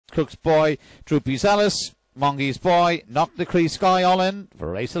FACECOOKS BOY, DROOPYS ALICE, MONGYS BOY, KNOCKNACREE SKY all in for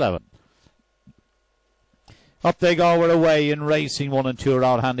race 11. Up they go, we're away in racing 1 and 2 are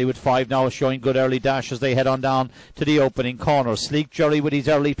out handy with 5 now showing good early dash as they head on down to the opening corner. Sleek Jerry with his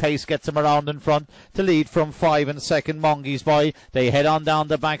early pace gets him around in front to lead from 5 and second MONGYS BOY. They head on down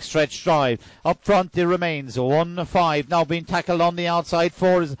the back stretch drive. Up front it remains 1-5 now being tackled on the outside.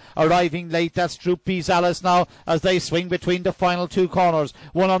 4 is arriving late. That's DROOPYS ALICE now as they swing between the final 2 corners.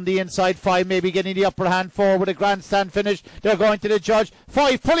 1 on the inside, 5 maybe getting the upper hand. 4 with a grandstand finish. They're going to the judge.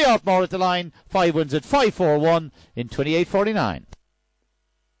 5 pulling out more at the line. 5 wins it 5-4-1 in 28.49.